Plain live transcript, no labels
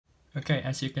Okay,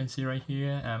 as you can see right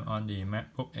here, I'm on the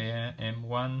Macbook Air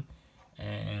M1,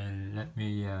 and let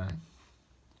me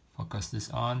focus this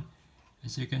on.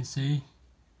 As you can see,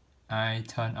 I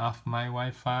turn off my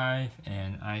Wi-Fi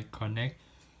and I connect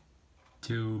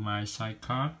to my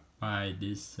Sidecar by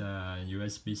this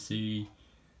USB-C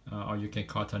or you can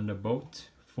call Thunderbolt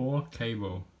 4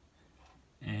 cable.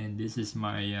 And this is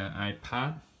my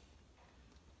iPad.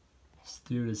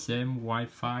 Still the same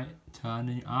Wi-Fi,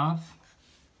 turning off.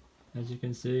 As you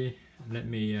can see, let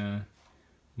me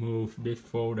move this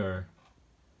folder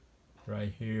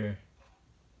right here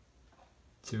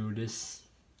to this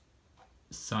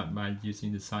side by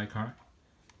using the Sidecar.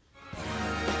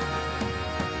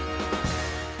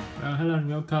 Hello and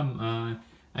welcome.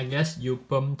 I guess you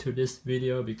bumped to this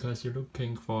video because you're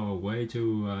looking for a way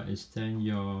to extend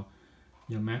your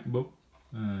MacBook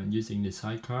using the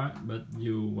Sidecar, but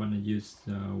you want to use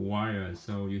wire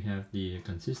so you have the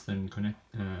consistent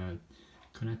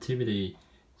connectivity.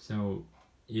 So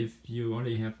if you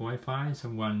only have Wi-Fi,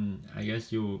 I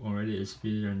guess you already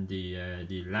experienced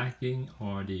the lagging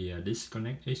or the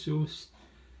disconnect issues.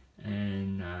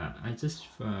 And I just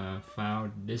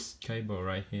found this cable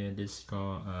right here. This is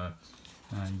called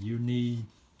USB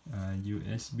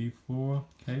 4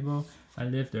 cable. I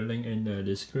leave the link in the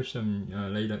description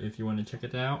later if you want to check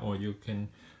it out, or you can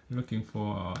looking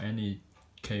for any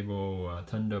cable,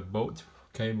 Thunderbolt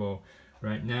cable.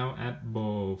 Right now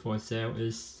Apple for sale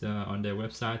is on their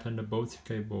website, Thunderbolt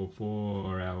cable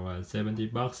for around 70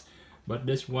 bucks, but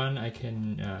this one I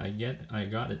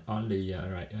got it only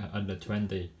under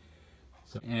 20.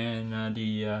 So, and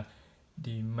the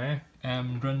Mac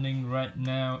I'm running right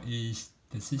now is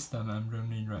the system I'm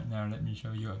running right now. Let me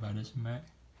show you about this Mac.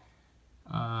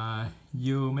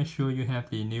 You make sure you have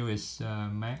the newest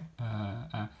Mac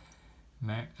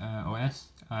OS.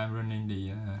 I'm running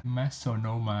the Mac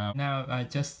Sonoma. Now I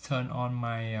just turned on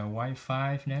my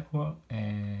Wi-Fi network,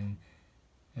 and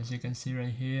as you can see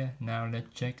right here, now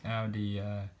let's check out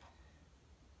the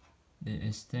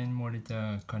extend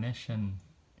monitor connection.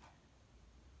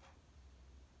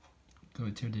 Go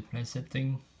to the display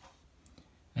setting.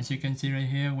 As you can see right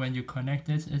here, when you connect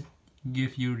it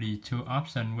gives you the two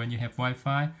options. When you have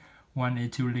Wi-Fi, one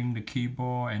is to link the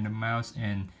keyboard and the mouse,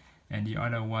 and the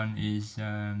other one is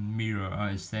mirror or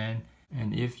extend.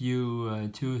 And if you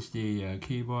choose the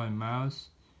keyboard and mouse,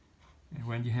 and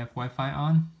when you have Wi-Fi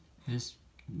on, it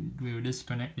will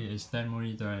disconnect the extend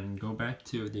monitor and go back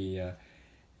to the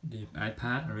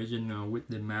iPad original with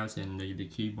the mouse and the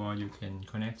keyboard. You can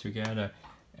connect together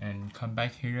and come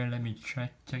back here. Let me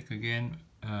check again.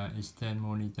 Extend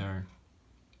monitor.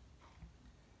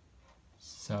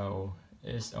 So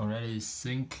it's already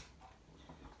sync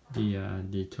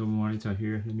the two monitor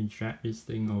here. Let me drag this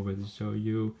thing over to show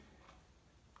you.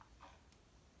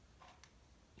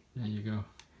 There you go.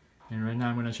 And right now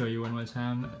I'm gonna show you one more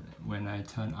time when I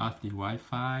turn off the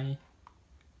Wi-Fi.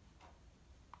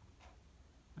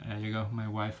 There you go, my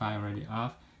Wi-Fi already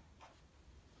off.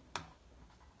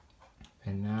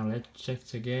 And now let's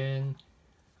check again.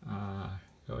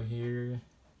 Go here,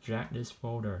 drag this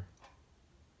folder.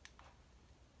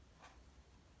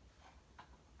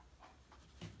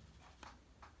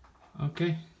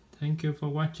 Okay, thank you for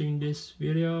watching this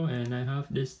video, and I hope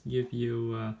this gives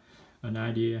you an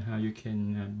idea how you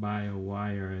can buy a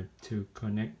wire to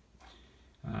connect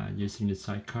using the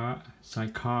Sidecar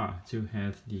to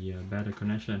have the better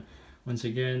connection. Once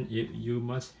again, you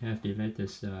must have the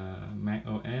latest Mac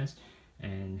OS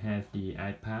and have the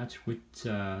iPad which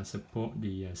support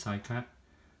the Sidecar.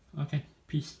 Okay,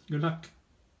 peace, good luck.